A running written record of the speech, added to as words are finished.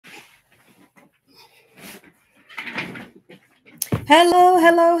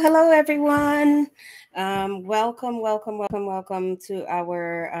Hello, everyone. Welcome to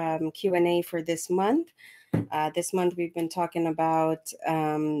our Q&A for this month. This month, we've been talking about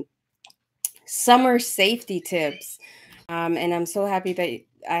summer safety tips. And I'm so happy that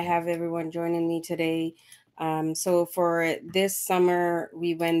I have everyone joining me today. So, for this summer,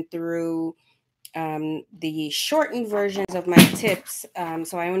 we went through the shortened versions of my tips.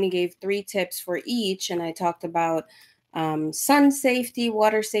 So I only gave 3 tips for each, and I talked about sun safety,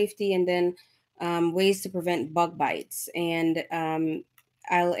 water safety, and then ways to prevent bug bites. And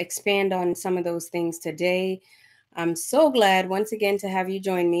I'll expand on some of those things today. I'm so glad once again to have you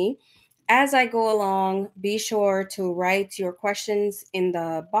join me. As I go along, be sure to write your questions in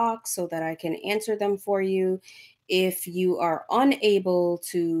the box so that I can answer them for you. If you are unable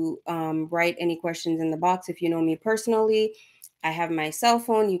to write any questions in the box, if you know me personally, I have my cell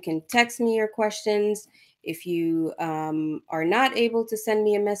phone. You can text me your questions. If you are not able to send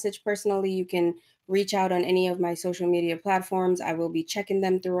me a message personally, you can reach out on any of my social media platforms. I will be checking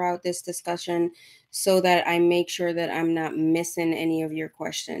them throughout this discussion so that I make sure that I'm not missing any of your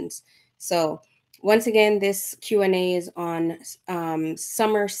questions. So once again, this Q&A is on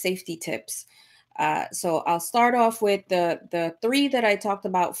summer safety tips. So I'll start off with the 3 that I talked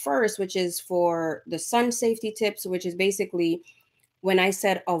about first, which is for the sun safety tips, which is basically when I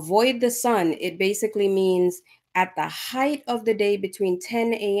said avoid the sun, it basically means at the height of the day between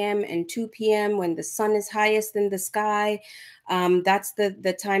 10 a.m. and 2 p.m. when the sun is highest in the sky. That's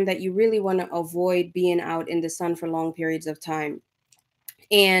the time that you really want to avoid being out in the sun for long periods of time.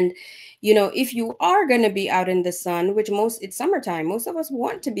 And, if you are going to be out in the sun, which it's summertime, most of us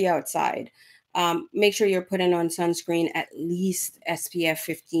want to be outside. Make sure you're putting on sunscreen at least SPF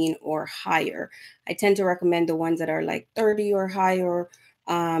 15 or higher. I tend to recommend the ones that are like 30 or higher.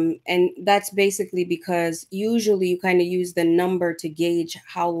 And that's basically because usually you kind of use the number to gauge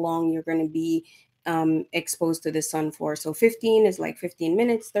how long you're going to be exposed to the sun for. So 15 is like 15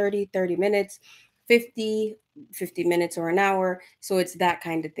 minutes, 30 minutes, 50 minutes or an hour. So it's that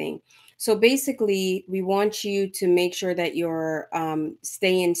kind of thing. So basically, we want you to make sure that you're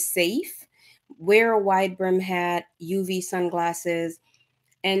staying safe. Wear a wide brim hat, UV sunglasses,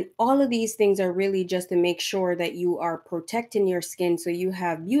 and all of these things are really just to make sure that you are protecting your skin so you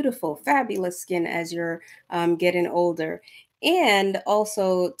have beautiful, fabulous skin as you're getting older. And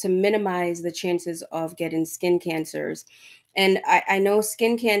also to minimize the chances of getting skin cancers. And I know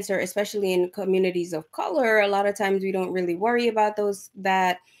skin cancer, especially in communities of color, a lot of times we don't really worry about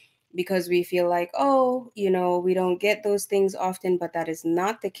that because we feel like, oh, we don't get those things often, but that is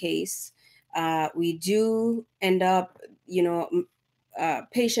not the case. We do end up,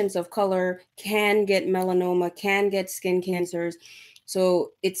 patients of color can get melanoma, can get skin cancers.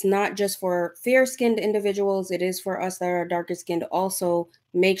 So it's not just for fair skinned individuals, it is for us that are darker skinned. Also,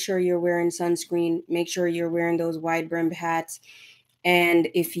 make sure you're wearing sunscreen, make sure you're wearing those wide brimmed hats. And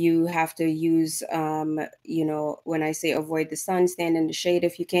if you have to use, when I say avoid the sun, stand in the shade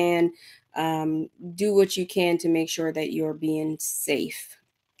if you can. Do what you can to make sure that you're being safe.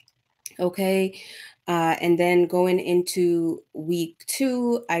 Okay. And then going into week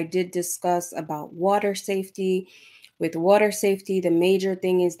 2, I did discuss about water safety. With water safety, the major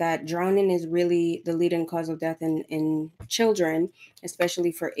thing is that drowning is really the leading cause of death in children,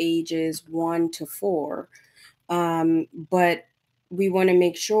 especially for ages 1 to 4. But we want to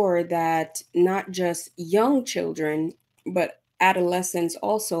make sure that not just young children, but adolescents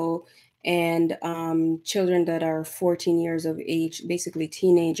also, and children that are 14 years of age, basically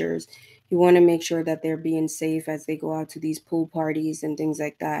teenagers. You want to make sure that they're being safe as they go out to these pool parties and things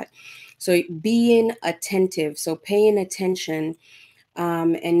like that. So being attentive, so paying attention,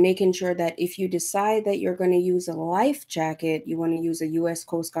 and making sure that if you decide that you're going to use a life jacket, you want to use a U.S.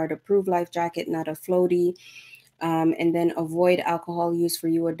 Coast Guard approved life jacket, not a floaty. And then avoid alcohol use for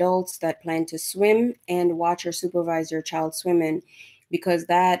you adults that plan to swim, and watch or supervise your child swimming, because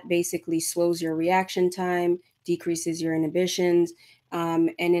that basically slows your reaction time, decreases your inhibitions, and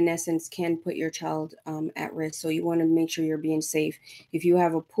in essence can put your child at risk. So you want to make sure you're being safe. If you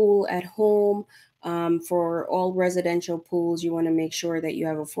have a pool at home, for all residential pools, you want to make sure that you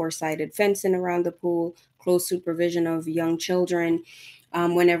have a 4-sided fencing around the pool, close supervision of young children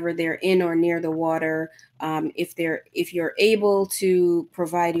whenever they're in or near the water. If you're able to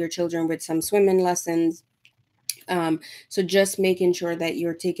provide your children with some swimming lessons. So just making sure that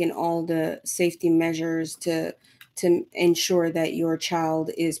you're taking all the safety measures to ensure that your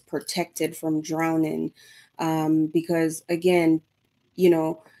child is protected from drowning. Because again,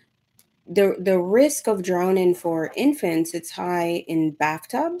 the risk of drowning for infants, it's high in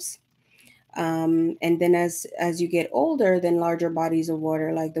bathtubs. And then as you get older, then larger bodies of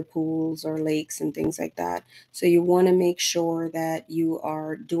water like the pools or lakes and things like that. So you want to make sure that you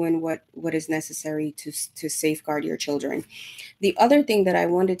are doing what is necessary to safeguard your children. The other thing that I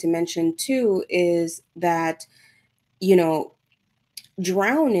wanted to mention too is that, you know,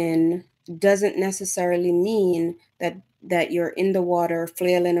 drowning doesn't necessarily mean that you're in the water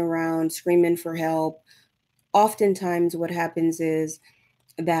flailing around screaming for help. Oftentimes what happens is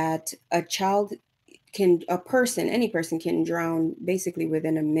that a person, any person can drown basically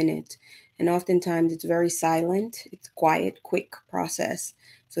within a minute. And oftentimes it's very silent, it's quiet, quick process.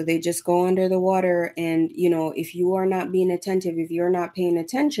 So they just go under the water. And, if you are not being attentive, if you're not paying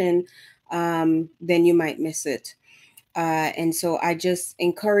attention, then you might miss it. And so I just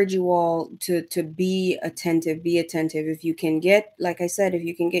encourage you all to be attentive, be attentive. If you can get, like I said, if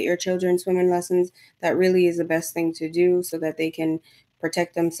you can get your children swimming lessons, that really is the best thing to do so that they can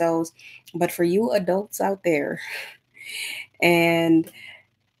protect themselves. But for you adults out there, and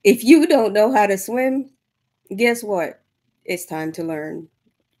if you don't know how to swim, guess what? It's time to learn.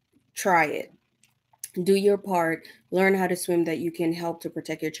 Try it. Do your part, learn how to swim that you can help to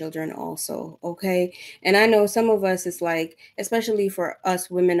protect your children also. Okay. And I know some of us, it's like, especially for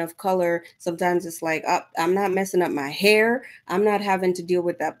us women of color, sometimes it's like, I'm not messing up my hair, I'm not having to deal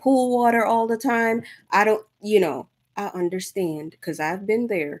with that pool water all the time. I don't, I understand because I've been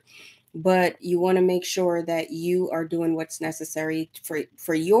there. But you want to make sure that you are doing what's necessary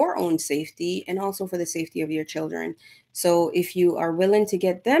for your own safety and also for the safety of your children. So if you are willing to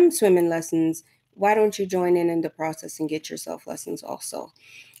get them swimming lessons, why don't you join in the process and get yourself lessons also?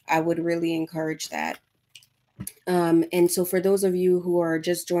 I would really encourage that. And so for those of you who are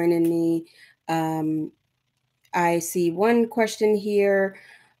just joining me, I see one question here.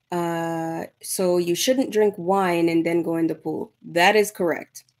 So you shouldn't drink wine and then go in the pool. That is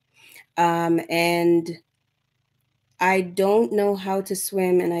correct. And I don't know how to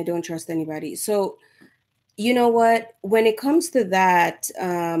swim and I don't trust anybody. So, you know what? When it comes to that,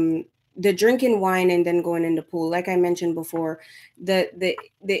 the drinking wine and then going in the pool, like I mentioned before, the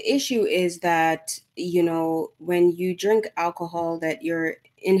issue is that, when you drink alcohol, that your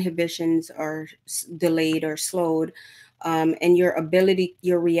inhibitions are delayed or slowed, and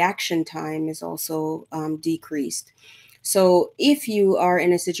your reaction time is also decreased. So if you are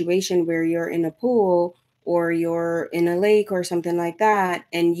in a situation where you're in a pool or you're in a lake or something like that,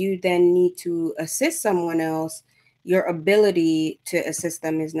 and you then need to assist someone else, your ability to assist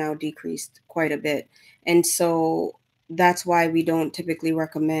them is now decreased quite a bit. And so that's why we don't typically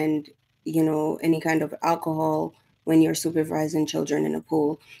recommend, any kind of alcohol when you're supervising children in a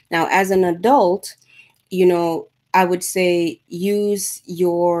pool. Now, as an adult, I would say use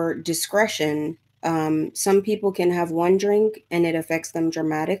your discretion. Some people can have one drink and it affects them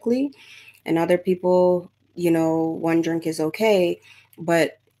dramatically, and other people, one drink is okay.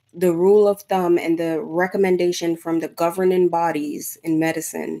 But the rule of thumb and the recommendation from the governing bodies in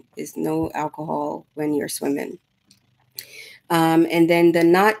medicine is no alcohol when you're swimming. And then the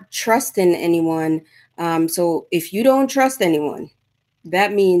not trusting anyone. So if you don't trust anyone,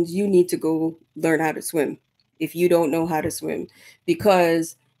 that means you need to go learn how to swim if you don't know how to swim,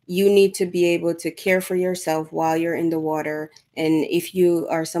 because you need to be able to care for yourself while you're in the water. And if you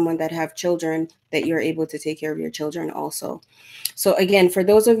are someone that have children, that you're able to take care of your children also. So again, for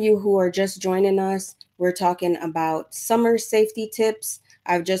those of you who are just joining us, we're talking about summer safety tips.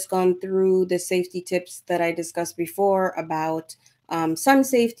 I've just gone through the safety tips that I discussed before about sun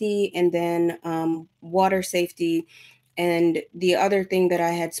safety and then water safety. And the other thing that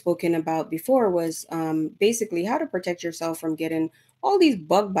I had spoken about before was basically how to protect yourself from getting all these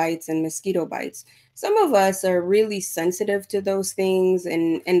bug bites and mosquito bites. Some of us are really sensitive to those things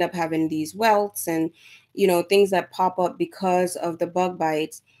and end up having these welts and, things that pop up because of the bug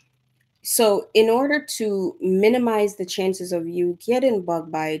bites. So, in order to minimize the chances of you getting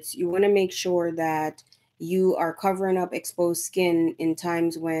bug bites, you want to make sure that you are covering up exposed skin in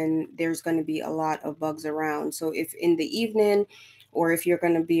times when there's going to be a lot of bugs around. So, if in the evening or if you're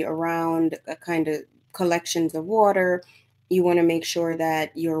going to be around a kind of collections of water, you want to make sure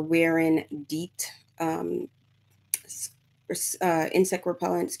that you're wearing DEET, insect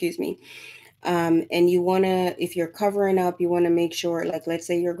repellent, excuse me. And you want to, if you're covering up, you want to make sure, like, let's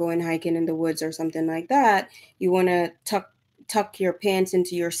say you're going hiking in the woods or something like that, you want to tuck your pants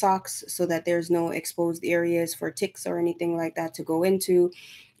into your socks so that there's no exposed areas for ticks or anything like that to go into,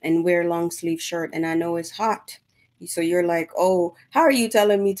 and wear long sleeve shirt. And I know it's hot, so you're like, oh, how are you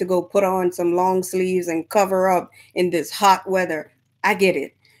telling me to go put on some long sleeves and cover up in this hot weather? I get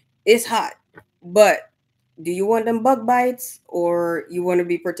it, it's hot, but Do you want them bug bites or you want to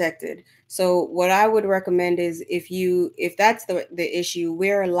be protected? So what I would recommend is, if that's the issue,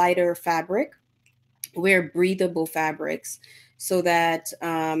 wear a lighter fabric, wear breathable fabrics, so that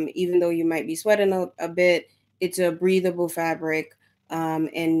even though you might be sweating a bit, it's a breathable fabric.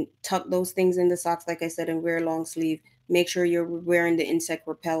 And tuck those things in the socks, like I said, and wear long sleeve. Make sure you're wearing the insect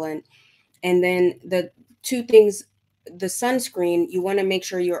repellent. And then the two things, the sunscreen, you want to make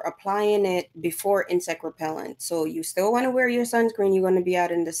sure you're applying it before insect repellent. So you still want to wear your sunscreen, you're going to be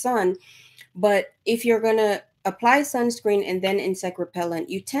out in the sun, but if you're going to apply sunscreen and then insect repellent,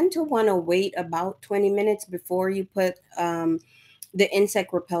 you tend to want to wait about 20 minutes before you put the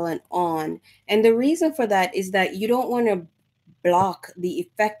insect repellent on. And the reason for that is that you don't want to block the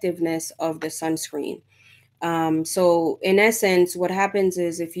effectiveness of the sunscreen. So in essence, what happens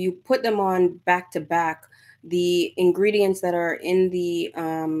is, if you put them on back to back, the ingredients that are in the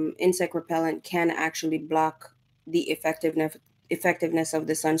insect repellent can actually block the effectiveness of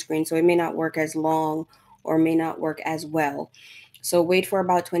the sunscreen. So it may not work as long or may not work as well. So wait for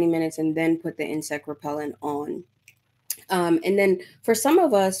about 20 minutes and then put the insect repellent on. And then for some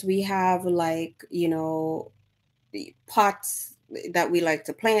of us, we have, like, the pots that we like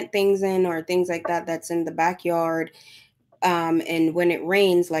to plant things in, or things like that, that's in the backyard. And when it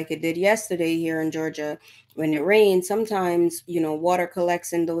rains, like it did yesterday here in Georgia, when it rains, sometimes, water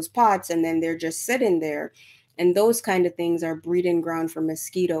collects in those pots and then they're just sitting there. And those kind of things are breeding ground for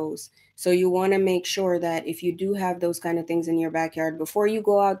mosquitoes. So you want to make sure that if you do have those kind of things in your backyard, before you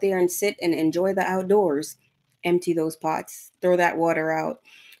go out there and sit and enjoy the outdoors, empty those pots, throw that water out.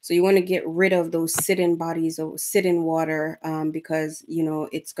 So you want to get rid of those sit-in bodies or sit-in water, because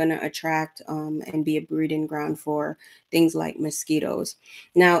it's going to attract and be a breeding ground for things like mosquitoes.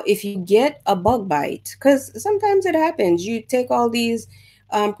 Now, if you get a bug bite, because sometimes it happens, you take all these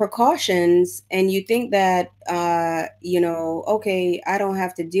precautions and you think that, okay, I don't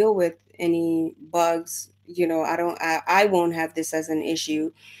have to deal with any bugs. I won't have this as an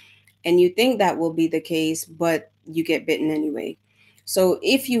issue. And you think that will be the case, but you get bitten anyway. So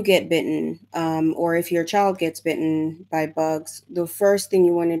if you get bitten, or if your child gets bitten by bugs, the first thing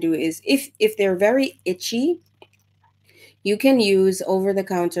you want to do is, if they're very itchy, you can use over the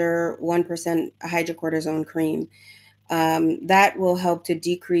counter 1% hydrocortisone cream. That will help to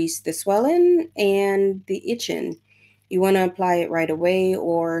decrease the swelling and the itching. You want to apply it right away,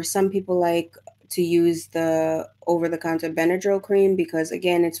 or some people like to use the over the counter Benadryl cream, because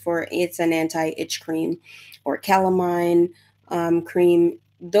again, it's an anti-itch cream, or calamine cream.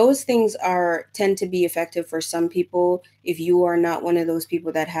 Those things tend to be effective for some people if you are not one of those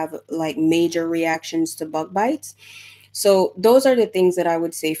people that have like major reactions to bug bites. So those are the things that I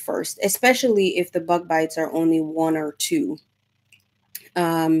would say first, especially if the bug bites are only one or two.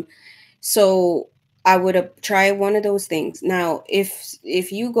 Um, so I would try one of those things. Now, if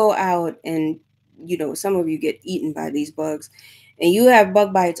you go out and some of you get eaten by these bugs, and you have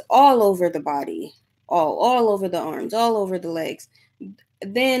bug bites all over the body, all over the arms, all over the legs,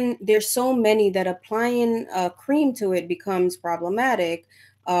 then there's so many that applying cream to it becomes problematic,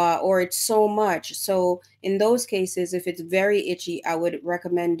 or it's so much. So in those cases, if it's very itchy, I would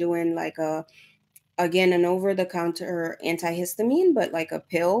recommend doing like again, an over-the-counter antihistamine, but like a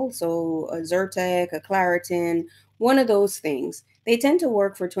pill. So a Zyrtec, a Claritin, one of those things. They tend to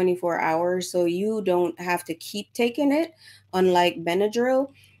work for 24 hours, so you don't have to keep taking it, unlike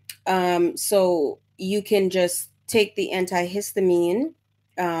Benadryl. So you can just take the antihistamine,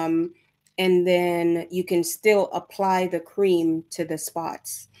 um, and then you can still apply the cream to the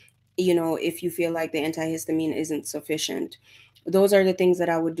spots, if you feel like the antihistamine isn't sufficient. Those are the things that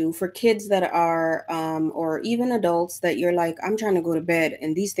I would do for kids that are, or even adults that you're like, I'm trying to go to bed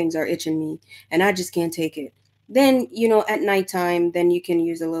and these things are itching me and I just can't take it. Then, at nighttime, then you can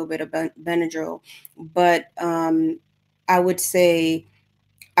use a little bit of Benadryl. But I would say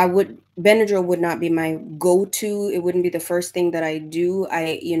Benadryl would not be my go-to. It wouldn't be the first thing that I do.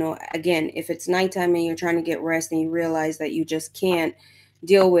 Again, if it's nighttime and you're trying to get rest and you realize that you just can't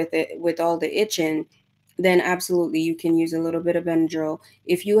deal with it with all the itching, then absolutely you can use a little bit of Benadryl.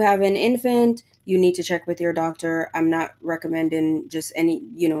 If you have an infant, you need to check with your doctor. I'm not recommending just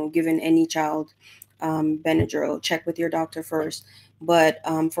giving any child Benadryl. Check with your doctor first. But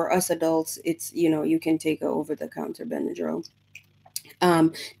for us adults, it's, you can take a over-the-counter Benadryl.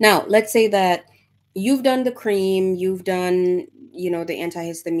 Now, let's say that you've done the cream, you've done, the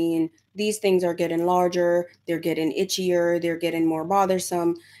antihistamine. These things are getting larger, they're getting itchier, they're getting more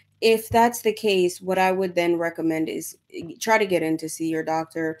bothersome. If that's the case, what I would then recommend is try to get in to see your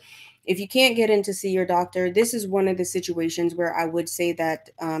doctor. if you can't get in to see your doctor, this is one of the situations where I would say that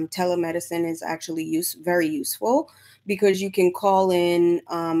telemedicine is actually very useful, because you can call in,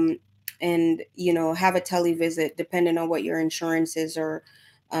 and have a televisit depending on what your insurance is, or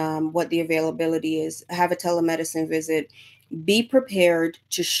what the availability is. Have a telemedicine visit. Be prepared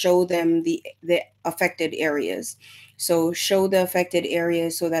to show them the affected areas. So show the affected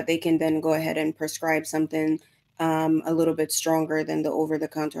areas so that they can then go ahead and prescribe something a little bit stronger than the over the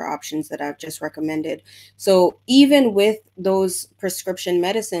counter options that I've just recommended. So even with those prescription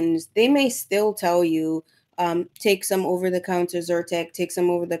medicines, they may still tell you, take some over the counter Zyrtec, take some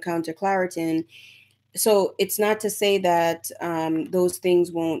over the counter Claritin. So it's not to say that those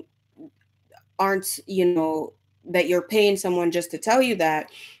things won't aren't, that you're paying someone just to tell you that.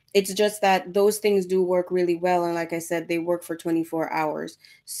 It's just that those things do work really well, and like I said, they work for 24 hours.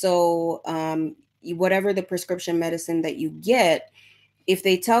 So whatever the prescription medicine that you get, if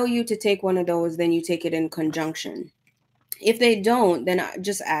they tell you to take one of those, then you take it in conjunction. If they don't, then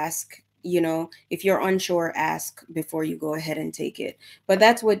just ask. If you're unsure, ask before you go ahead and take it. But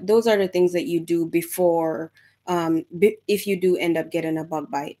those are the things that you do before, if you do end up getting a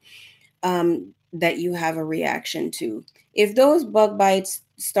bug bite, that you have a reaction to. If those bug bites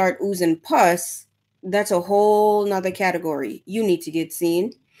start oozing pus, that's a whole nother category. You need to get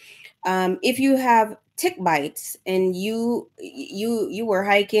seen. If you have tick bites and you were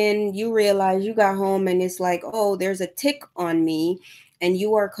hiking, you realize you got home and it's like, oh, there's a tick on me, and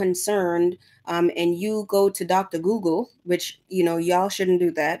you are concerned, and you go to Dr. Google, which y'all shouldn't do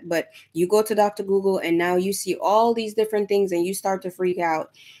that, but you go to Dr. Google and now you see all these different things and you start to freak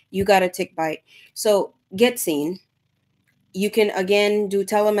out. You got a tick bite. So get seen. You can again do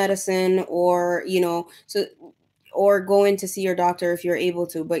telemedicine, or or go in to see your doctor if you're able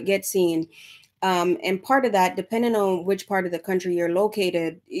to, but get seen. And part of that, depending on which part of the country you're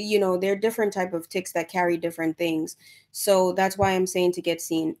located, there are different type of ticks that carry different things. So that's why I'm saying to get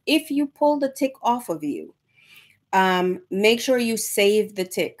seen. If you pull the tick off of you, make sure you save the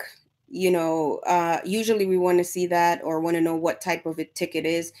tick. Usually we want to see that, or want to know what type of a tick it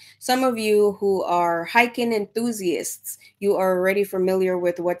is. Some of you who are hiking enthusiasts, you are already familiar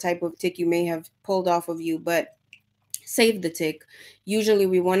with what type of tick you may have pulled off of you, but save the tick. Usually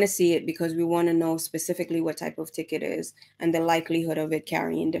we want to see it because we want to know specifically what type of tick it is, and the likelihood of it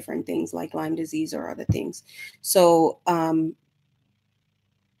carrying different things like Lyme disease or other things. So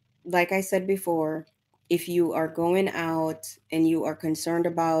like I said before, if you are going out and you are concerned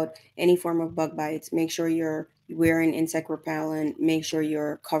about any form of bug bites, make sure you're wearing insect repellent, make sure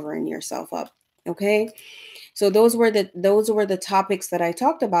you're covering yourself up. Okay? So those were the topics that I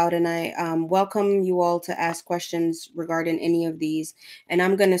talked about, and I welcome you all to ask questions regarding any of these. And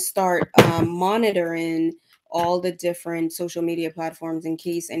I'm going to start monitoring all the different social media platforms in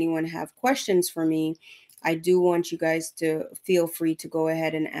case anyone have questions for me. I do want you guys to feel free to go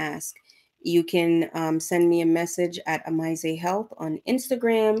ahead and ask. You can send me a message at Amize Health on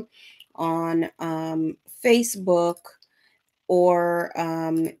Instagram, on Facebook, or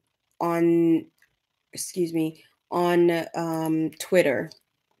on excuse me, on Twitter.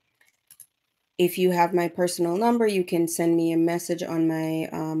 If you have my personal number, you can send me a message on my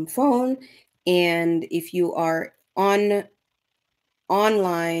phone. And if you are online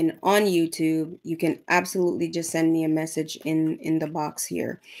on YouTube, you can absolutely just send me a message in the box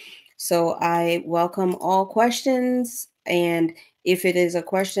here. So I welcome all questions. And if it is a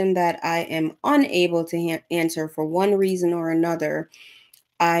question that I am unable to answer for one reason or another,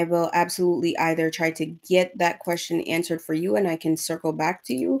 I will absolutely either try to get that question answered for you and I can circle back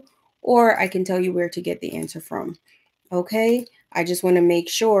to you, or I can tell you where to get the answer from. Okay. I just want to make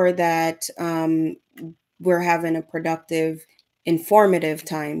sure that we're having a productive, informative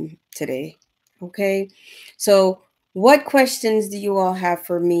time today. Okay. So, what questions do you all have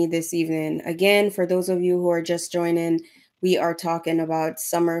for me this evening? Again, for those of you who are just joining, we are talking about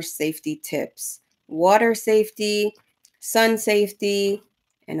summer safety tips, water safety, sun safety,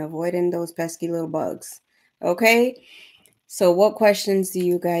 and avoiding those pesky little bugs. Okay. So, what questions do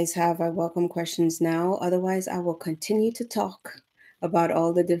you guys have? I welcome questions now. Otherwise, I will continue to talk about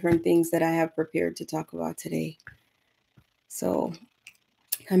all the different things that I have prepared to talk about today. So,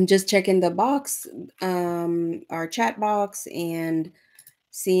 I'm just checking the box, our chat box, and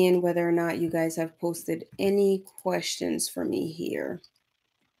seeing whether or not you guys have posted any questions for me here.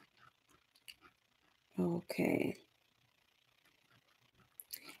 Okay.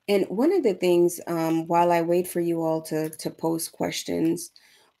 And one of the things, while I wait for you all to post questions,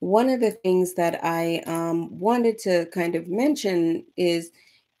 one of the things that I wanted to kind of mention is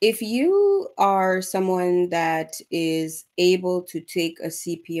if you are someone that is able to take a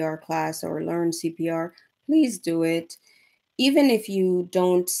CPR class or learn CPR, please do it. Even if you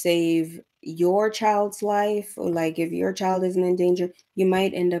don't save your child's life, or like if your child isn't in danger, you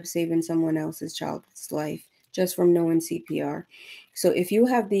might end up saving someone else's child's life just from knowing CPR. So if you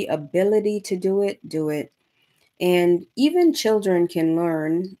have the ability to do it, do it. And even children can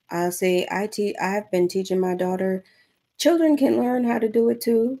learn. I'll say I've been teaching my daughter. Children can learn how to do it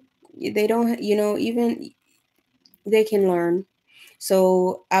too. They don't, even they can learn.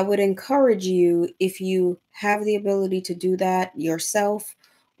 So I would encourage you, if you have the ability to do that yourself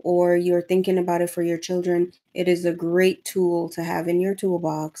or you're thinking about it for your children, it is a great tool to have in your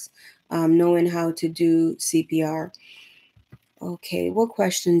toolbox, knowing how to do CPR. Okay, what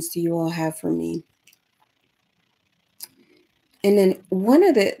questions do you all have for me? And then one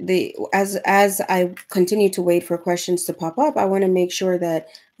of the as I continue to wait for questions to pop up, I want to make sure that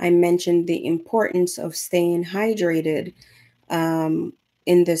I mention the importance of staying hydrated um,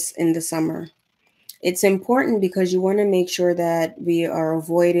 in the summer. It's important because you want to make sure that we are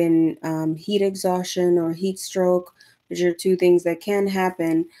avoiding heat exhaustion or heat stroke, which are two things that can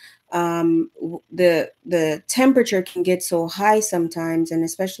happen. The temperature can get so high sometimes, and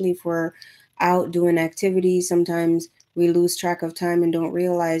especially if we're out doing activities, sometimes we lose track of time and don't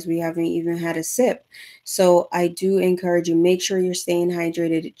realize we haven't even had a sip. So I do encourage you, make sure you're staying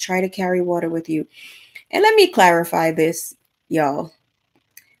hydrated. Try to carry water with you. And let me clarify this, y'all.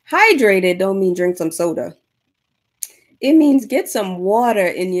 Hydrated don't mean drink some soda. It means get some water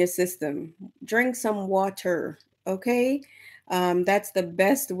in your system. Drink some water, okay? That's the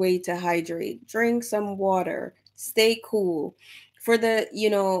best way to hydrate. Drink some water. Stay cool. For the,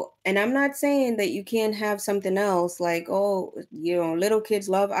 and I'm not saying that you can't have something else like, oh, little kids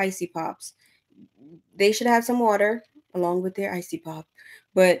love icy pops. They should have some water along with their icy pop.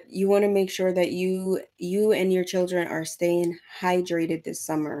 But you want to make sure that you and your children are staying hydrated this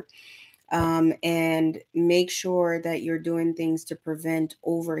summer, and make sure that you're doing things to prevent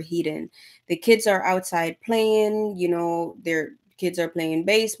overheating. The kids are outside playing, their kids are playing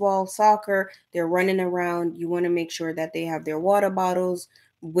baseball, soccer, they're running around. You want to make sure that they have their water bottles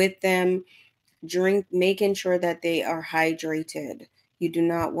with them, making sure that they are hydrated. You do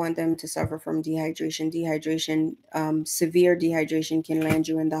not want them to suffer from dehydration. Severe dehydration can land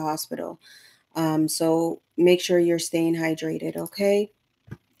you in the hospital. So make sure you're staying hydrated, okay?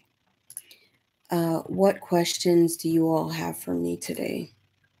 What questions do you all have for me today?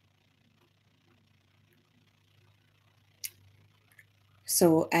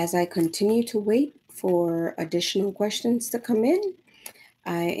 So, as I continue to wait for additional questions to come in,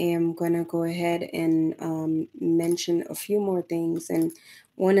 I am going to go ahead and mention a few more things. And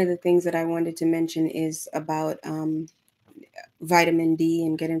one of the things that I wanted to mention is about vitamin D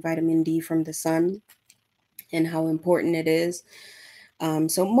and getting vitamin D from the sun and how important it is.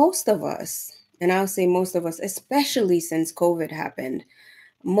 So, most of us, and I'll say most of us, especially since COVID happened,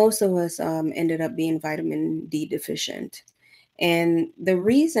 most of us ended up being vitamin D deficient. And the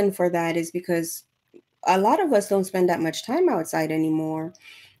reason for that is because a lot of us don't spend that much time outside anymore.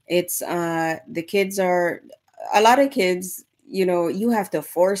 It's the kids are a lot of kids, you have to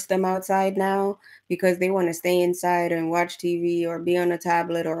force them outside now because they want to stay inside and watch TV or be on a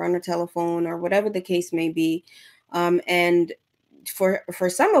tablet or on a telephone or whatever the case may be. And for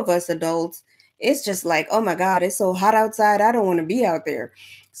some of us adults, it's just like, oh my God, it's so hot outside. I don't want to be out there.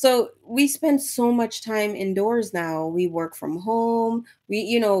 So we spend so much time indoors now. We work from home.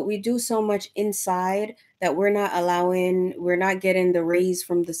 We do so much inside that we're not getting the rays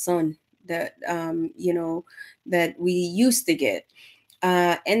from the sun that that we used to get.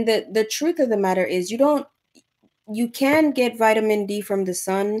 And the truth of the matter is you can get vitamin D from the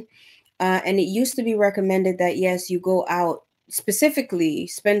sun. And it used to be recommended that, yes, you go out, specifically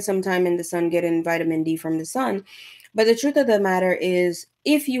spend some time in the sun getting vitamin D from the sun. But the truth of the matter is,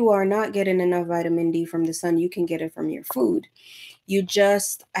 if you are not getting enough vitamin D from the sun, you can get it from your food. You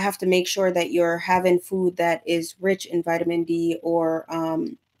just have to make sure that you're having food that is rich in vitamin D, or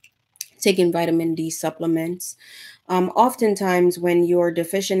taking vitamin D supplements. Oftentimes, when you're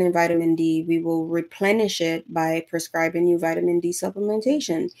deficient in vitamin D, we will replenish it by prescribing you vitamin D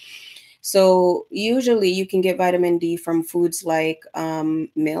supplementation. So usually you can get vitamin D from foods like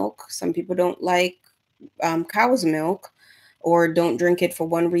milk. Some people don't like cow's milk or don't drink it for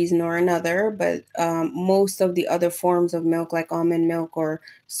one reason or another. But most of the other forms of milk, like almond milk or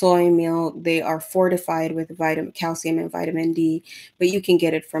soy milk, they are fortified with calcium and vitamin D. But you can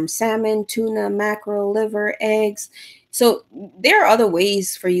get it from salmon, tuna, mackerel, liver, eggs. So there are other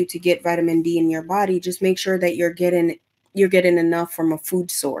ways for you to get vitamin D in your body. Just make sure that you're getting you're getting enough from a food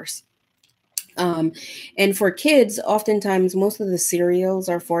source. Um, and for kids, oftentimes most of the cereals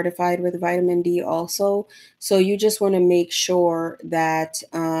are fortified with vitamin D also. So you just want to make sure that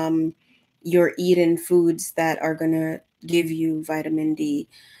you're eating foods that are going to give you vitamin D.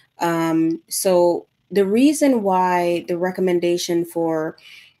 So the reason why the recommendation for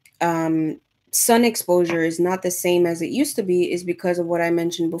um, sun exposure is not the same as it used to be is because of what I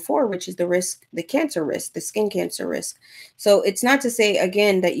mentioned before, which is the risk, the cancer risk, the skin cancer risk. So it's not to say,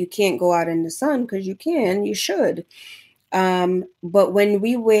 again, that you can't go out in the sun, because you can, you should. But when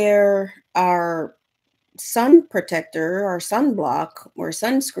we wear our sun protector, our sunblock, or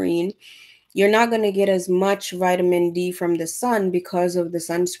sunscreen, you're not going to get as much vitamin D from the sun because of the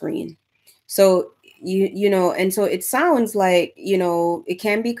sunscreen. So and so it sounds like, it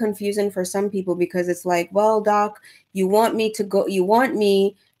can be confusing for some people, because it's like, well, doc, you want me to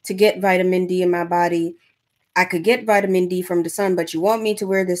get vitamin D in my body. I could get vitamin D from the sun, but you want me to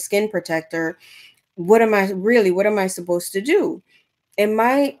wear the skin protector. What am I supposed to do? And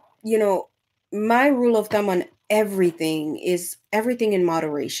my rule of thumb on everything is everything in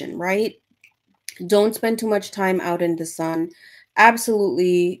moderation, right? Don't spend too much time out in the sun.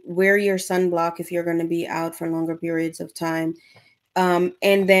 Absolutely wear your sunblock if you're going to be out for longer periods of time. And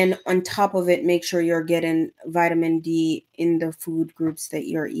then on top of it, make sure you're getting vitamin D in the food groups that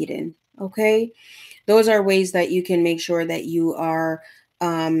you're eating. Okay. Those are ways that you can make sure that you are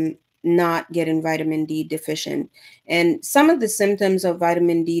not getting vitamin D deficient. And some of the symptoms of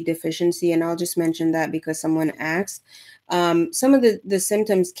vitamin D deficiency, and I'll just mention that because someone asked, some of the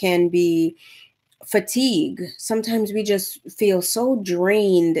symptoms can be fatigue. Sometimes we just feel so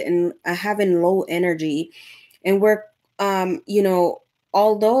drained and having low energy. And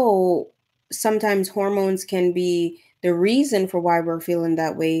although sometimes hormones can be the reason for why we're feeling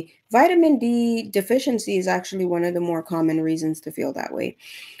that way, vitamin D deficiency is actually one of the more common reasons to feel that way.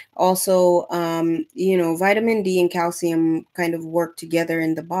 Also, vitamin D and calcium kind of work together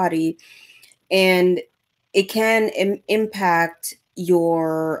in the body, and it can impact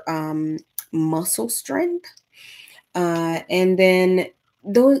your muscle strength. And then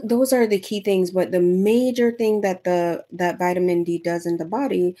those are the key things. But the major thing that vitamin D does in the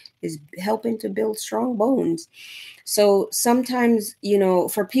body is helping to build strong bones. So sometimes,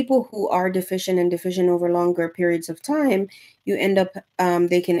 for people who are deficient and deficient over longer periods of time,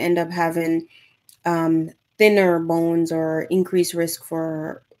 they can end up having thinner bones or increased risk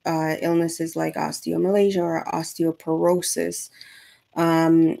for illnesses like osteomalacia or osteoporosis,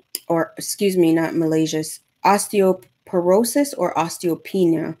 or excuse me, not Malaysia, osteoporosis or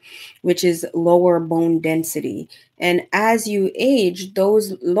osteopenia, which is lower bone density. And as you age,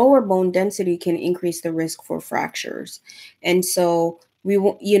 those lower bone density can increase the risk for fractures. And so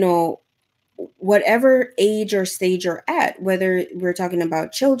whatever age or stage you're at, whether we're talking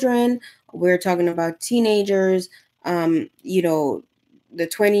about children, we're talking about teenagers, the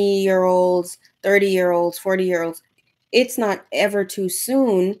 20-year-olds, 30-year-olds, 40-year-olds, it's not ever too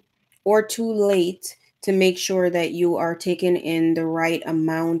soon or too late to make sure that you are taking in the right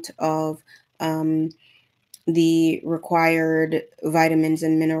amount of the required vitamins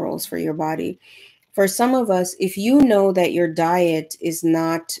and minerals for your body. For some of us, if you know that your diet is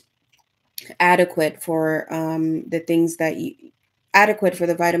not adequate for the things that you adequate for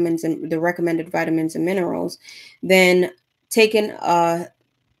the vitamins and the recommended vitamins and minerals, then taking a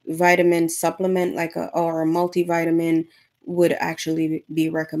vitamin supplement or a multivitamin would actually be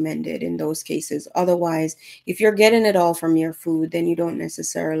recommended in those cases. Otherwise, if you're getting it all from your food, then you don't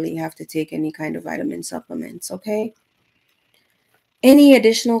necessarily have to take any kind of vitamin supplements. Okay. Any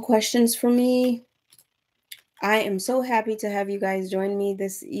additional questions for me? I am so happy to have you guys join me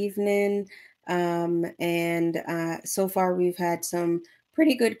this evening. And so far, we've had some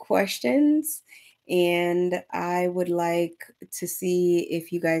pretty good questions. And I would like to see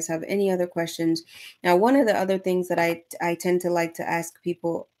if you guys have any other questions. Now, one of the other things that I tend to like to ask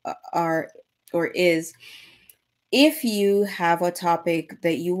people is, if you have a topic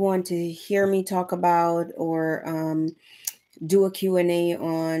that you want to hear me talk about, or do a Q&A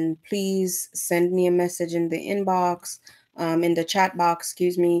on, please send me a message in the inbox, in the chat box,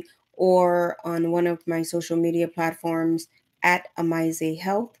 excuse me, or on one of my social media platforms at Amize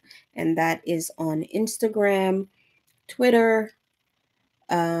Health. And that is on Instagram, Twitter,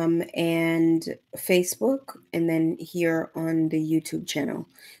 and Facebook, and then here on the YouTube channel.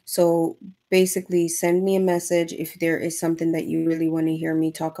 So basically, send me a message if there is something that you really want to hear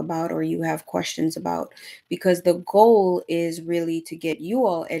me talk about or you have questions about, because the goal is really to get you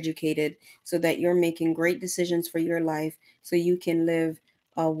all educated so that you're making great decisions for your life, so you can live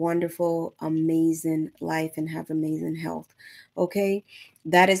a wonderful, amazing life and have amazing health. Okay.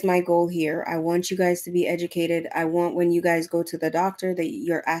 That is my goal here. I want you guys to be educated. I want when you guys go to the doctor that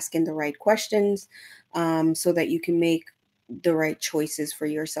you're asking the right questions, so that you can make the right choices for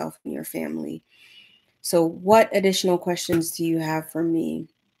yourself and your family. So, what additional questions do you have for me?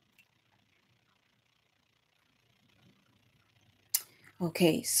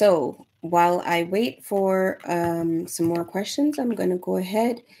 Okay, so while I wait for some more questions, I'm going to go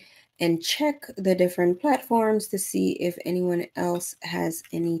ahead and check the different platforms to see if anyone else has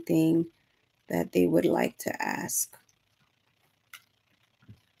anything that they would like to ask.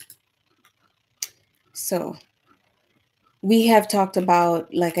 So, we have talked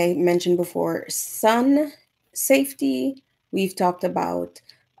about, like I mentioned before, sun safety. We've talked about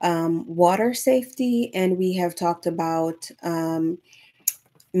water safety, and we have talked about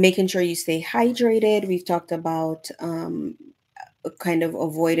making sure you stay hydrated. We've talked about kind of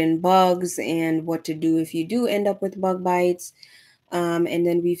avoiding bugs and what to do if you do end up with bug bites. And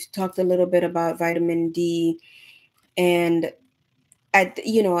then we've talked a little bit about vitamin D. And at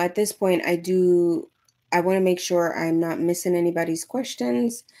this point, I want to make sure I'm not missing anybody's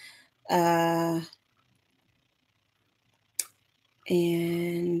questions. Uh,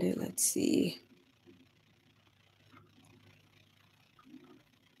 and let's see.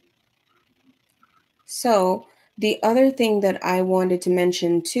 So, the other thing that I wanted to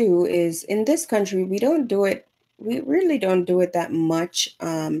mention too is in this country, we really don't do it that much.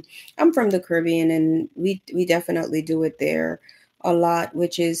 I'm from the Caribbean and we definitely do it there a lot,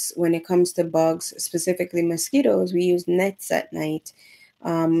 which is when it comes to bugs, specifically mosquitoes, we use nets at night,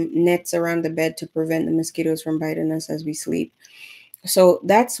 nets around the bed to prevent the mosquitoes from biting us as we sleep. So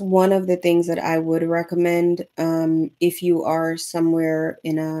that's one of the things that I would recommend if you are somewhere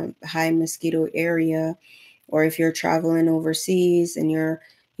in a high mosquito area, or if you're traveling overseas and you're,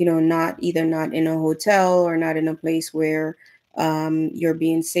 not in a hotel or not in a place where you're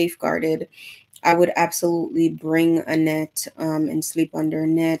being safeguarded. I would absolutely bring a net and sleep under a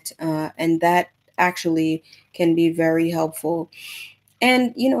net, and that actually can be very helpful.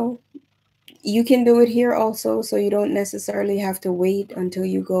 And you can do it here also, so you don't necessarily have to wait until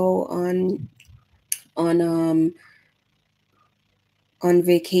you go on on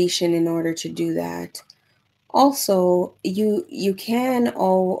vacation in order to do that. Also, you can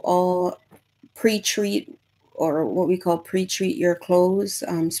all pre-treat, or what we call pre-treat your clothes,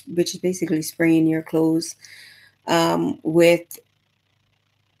 which is basically spraying your clothes with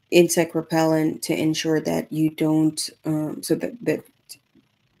insect repellent to ensure that you don't so that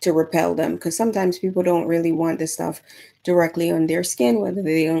to repel them, because sometimes people don't really want this stuff directly on their skin, whether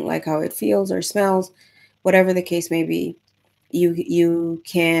they don't like how it feels or smells, whatever the case may be. You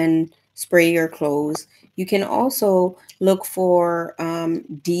can spray your clothes. You can also look for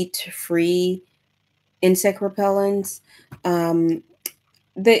DEET-free insect repellents. Um,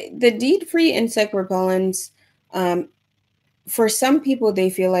 the DEET-free insect repellents, um, for some people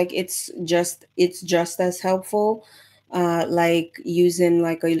they feel like it's just as helpful, like using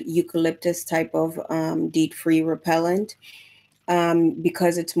like a eucalyptus type of DEET free repellent,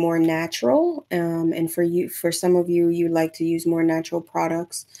 because it's more natural, and for some of you, you like to use more natural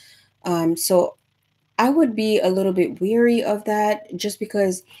products. So I would be a little bit weary of that, just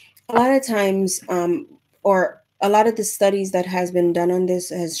because a lot of times, or a lot of the studies that has been done on this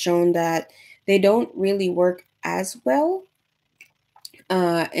has shown that they don't really work as well,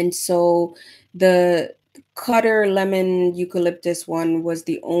 and so the Cutter lemon eucalyptus one was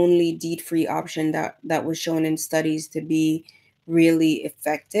the only DEET free option that was shown in studies to be really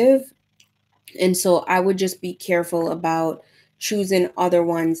effective. And so I would just be careful about choosing other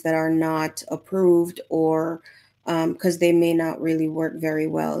ones that are not approved, or because they may not really work very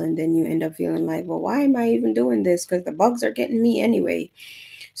well. And then you end up feeling like, well, why am I even doing this? Because the bugs are getting me anyway.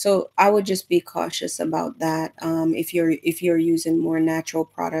 So I would just be cautious about that, if you're using more natural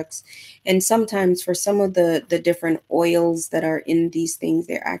products. And sometimes for some of the different oils that are in these things,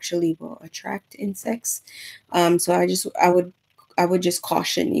 they actually will attract insects. So I would just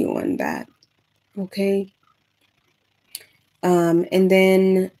caution you on that. Okay. And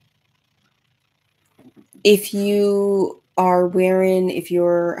then if you're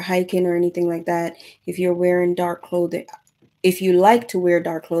hiking or anything like that, if you're wearing dark clothing, if you like to wear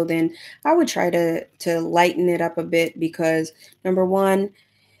dark clothing, I would try to lighten it up a bit, because number one,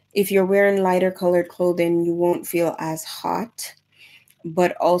 if you're wearing lighter colored clothing, you won't feel as hot,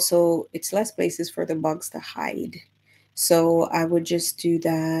 but also it's less places for the bugs to hide. So I would just do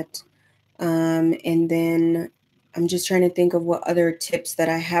that. And then I'm just trying to think of what other tips that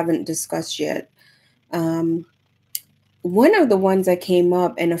I haven't discussed yet. Um, one of the ones that came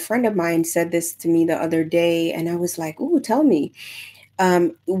up, and a friend of mine said this to me the other day, and I was like, "Ooh, tell me."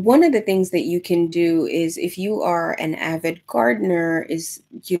 One of the things that you can do is, if you are an avid gardener, is,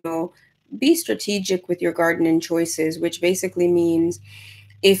 be strategic with your gardening choices, which basically means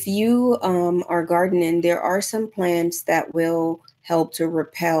if you are gardening, there are some plants that will help to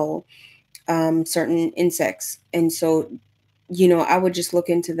repel certain insects. And so, I would just look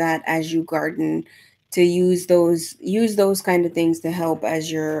into that as you garden, to use those kind of things to help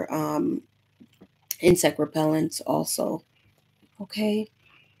as your insect repellents also. Okay.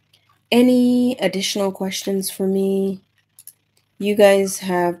 Any additional questions for me? You guys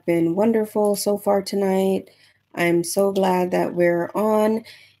have been wonderful so far tonight. I'm so glad that we're on,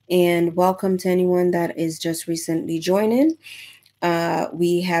 and welcome to anyone that is just recently joining.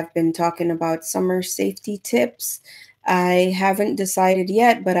 We have been talking about summer safety tips. I haven't decided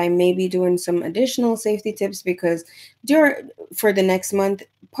yet, but I may be doing some additional safety tips because during for the next month,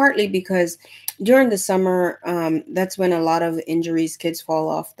 partly because during the summer, that's when a lot of injuries, kids fall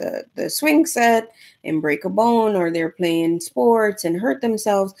off the swing set and break a bone, or they're playing sports and hurt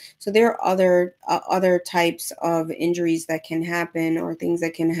themselves. So there are other types of injuries that can happen, or things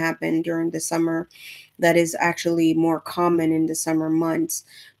that can happen during the summer, that is actually more common in the summer months.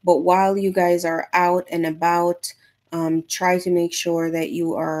 But while you guys are out and about, try to make sure that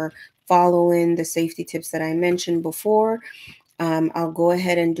you are following the safety tips that I mentioned before. I'll go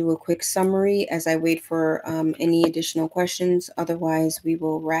ahead and do a quick summary as I wait for any additional questions. Otherwise, we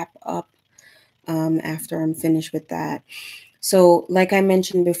will wrap up after I'm finished with that. So, like I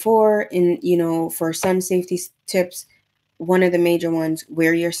mentioned before, for sun safety tips, one of the major ones: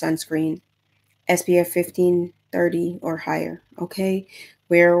 wear your sunscreen. SPF 15, 30 or higher. Okay.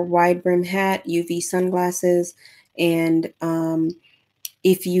 Wear a wide brim hat, UV sunglasses, and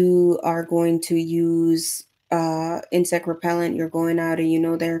if you are going to use insect repellent, you're going out and you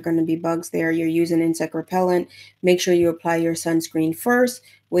know there are going to be bugs there, you're using insect repellent, make sure you apply your sunscreen first,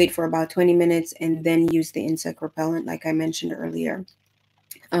 wait for about 20 minutes, and then use the insect repellent, like I mentioned earlier.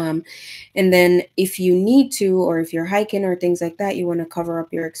 Um, and then, if you need to, or if you're hiking or things like that, you want to cover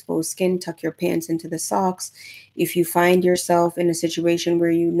up your exposed skin, tuck your pants into the socks. If you find yourself in a situation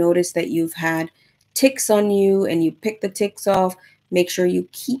where you notice that you've had ticks on you and you pick the ticks off, make sure you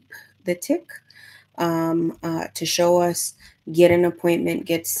keep the tick to show us. Get an appointment,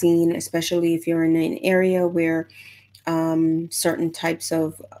 get seen, especially if you're in an area where certain types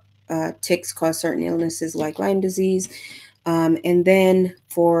of ticks cause certain illnesses like Lyme disease. And then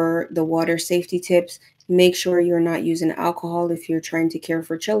for the water safety tips, make sure you're not using alcohol if you're trying to care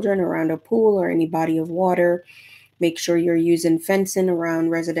for children around a pool or any body of water. Make sure you're using fencing around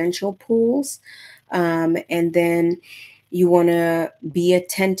residential pools. And then you want to be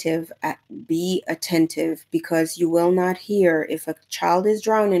attentive. Be attentive, because you will not hear if a child is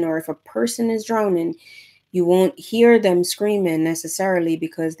drowning or if a person is drowning. You won't hear them screaming necessarily,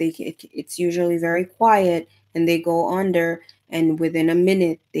 because it's usually very quiet and they go under, and within a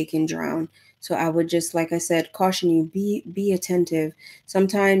minute they can drown. So I would just, like I said, caution you, be attentive.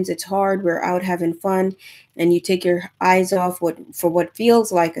 Sometimes it's hard, we're out having fun, and you take your eyes off what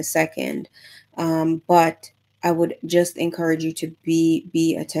feels like a second. But I would just encourage you to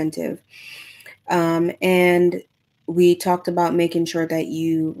be attentive. And we talked about making sure that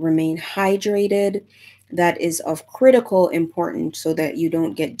you remain hydrated. That is of critical importance, so that you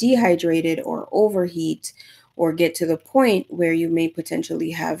don't get dehydrated or overheat, or get to the point where you may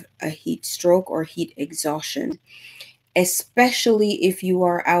potentially have a heat stroke or heat exhaustion, especially if you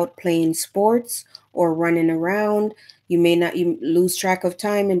are out playing sports or running around. You lose track of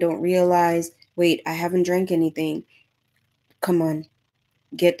time and don't realize, wait, I haven't drank anything. Come on,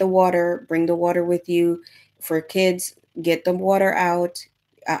 get the water, bring the water with you. For kids, get the water out,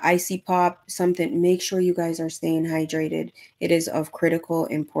 icy pop, something. Make sure you guys are staying hydrated. It is of critical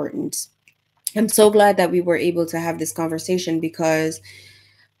importance. I'm so glad that we were able to have this conversation, because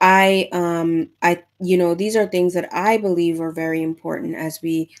these are things that I believe are very important as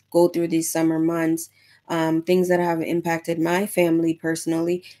we go through these summer months. Things that have impacted my family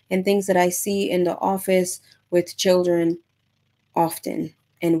personally, and things that I see in the office with children often,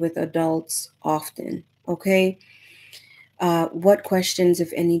 and with adults often. Okay. What questions,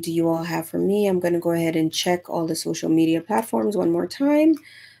 if any, do you all have for me? I'm going to go ahead and check all the social media platforms one more time.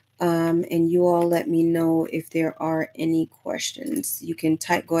 And you all let me know if there are any questions. You can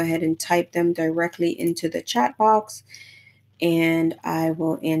go ahead and type them directly into the chat box, and I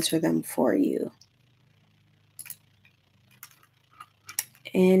will answer them for you.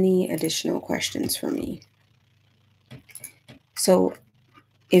 Any additional questions for me? So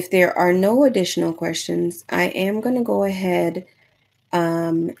If there are no additional questions, I am going to go ahead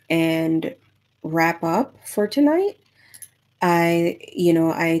and wrap up for tonight.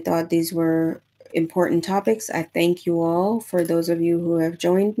 I thought these were important topics. I thank you all for those of you who have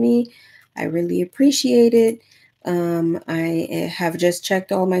joined me. I really appreciate it. I have just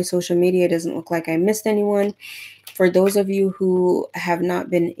checked all my social media. It doesn't look like I missed anyone. For those of you who have not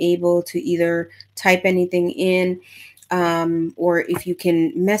been able to either type anything in, or if you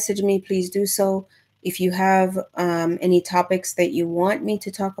can message me, please do so. If you have any topics that you want me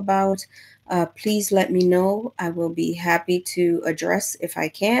to talk about, please let me know. I will be happy to address if I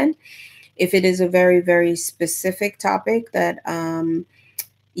can. If it is a very, very specific topic that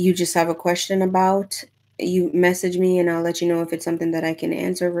you just have a question about, you message me and I'll let you know if it's something that I can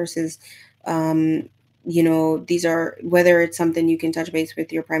answer versus, these are whether it's something you can touch base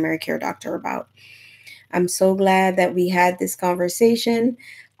with your primary care doctor about. I'm so glad that we had this conversation.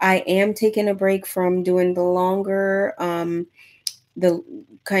 I am taking a break from doing the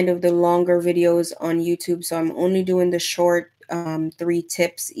kind of the longer videos on YouTube. So I'm only doing the short 3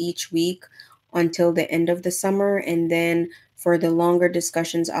 tips each week until the end of the summer. And then for the longer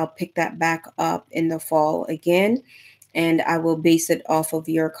discussions, I'll pick that back up in the fall again. And I will base it off of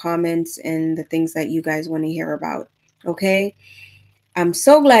your comments and the things that you guys want to hear about. Okay. I'm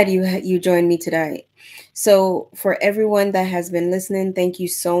so glad you joined me today. So for everyone that has been listening, thank you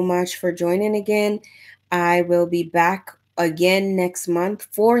so much for joining again. I will be back again next month,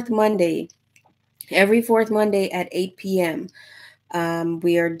 fourth Monday, every fourth Monday at 8 p.m.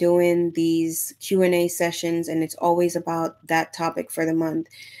 We are doing these Q&A sessions, and it's always about that topic for the month.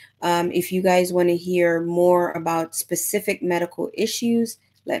 If you guys want to hear more about specific medical issues,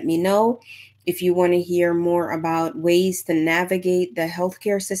 let me know. If you want to hear more about ways to navigate the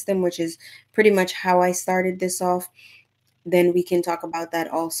healthcare system, which is pretty much how I started this off, then we can talk about that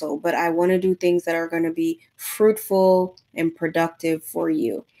also. But I want to do things that are going to be fruitful and productive for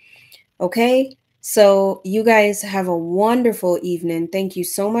you. Okay? So you guys have a wonderful evening. Thank you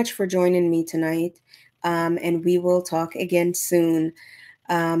so much for joining me tonight. And we will talk again soon.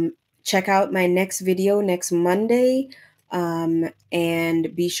 Check out my next video next Monday.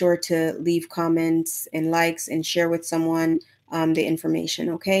 And be sure to leave comments and likes and share with someone the information.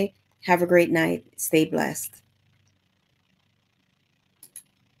 Okay? Have a great night. Stay blessed.